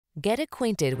Get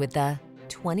acquainted with the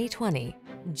 2020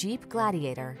 Jeep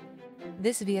Gladiator.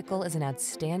 This vehicle is an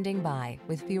outstanding buy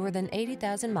with fewer than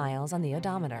 80,000 miles on the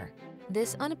odometer.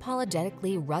 This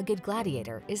unapologetically rugged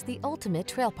Gladiator is the ultimate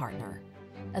trail partner.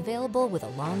 Available with a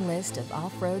long list of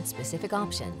off-road specific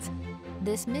options,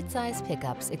 this midsize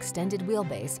pickup's extended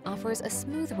wheelbase offers a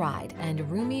smooth ride and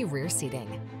roomy rear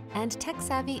seating. And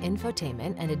tech-savvy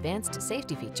infotainment and advanced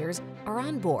safety features are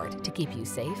on board to keep you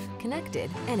safe,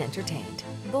 connected, and entertained.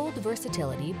 Bold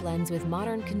versatility blends with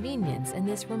modern convenience in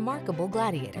this remarkable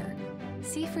Gladiator.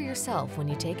 See for yourself when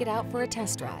you take it out for a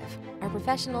test drive. Our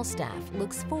professional staff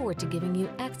looks forward to giving you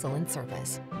excellent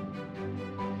service.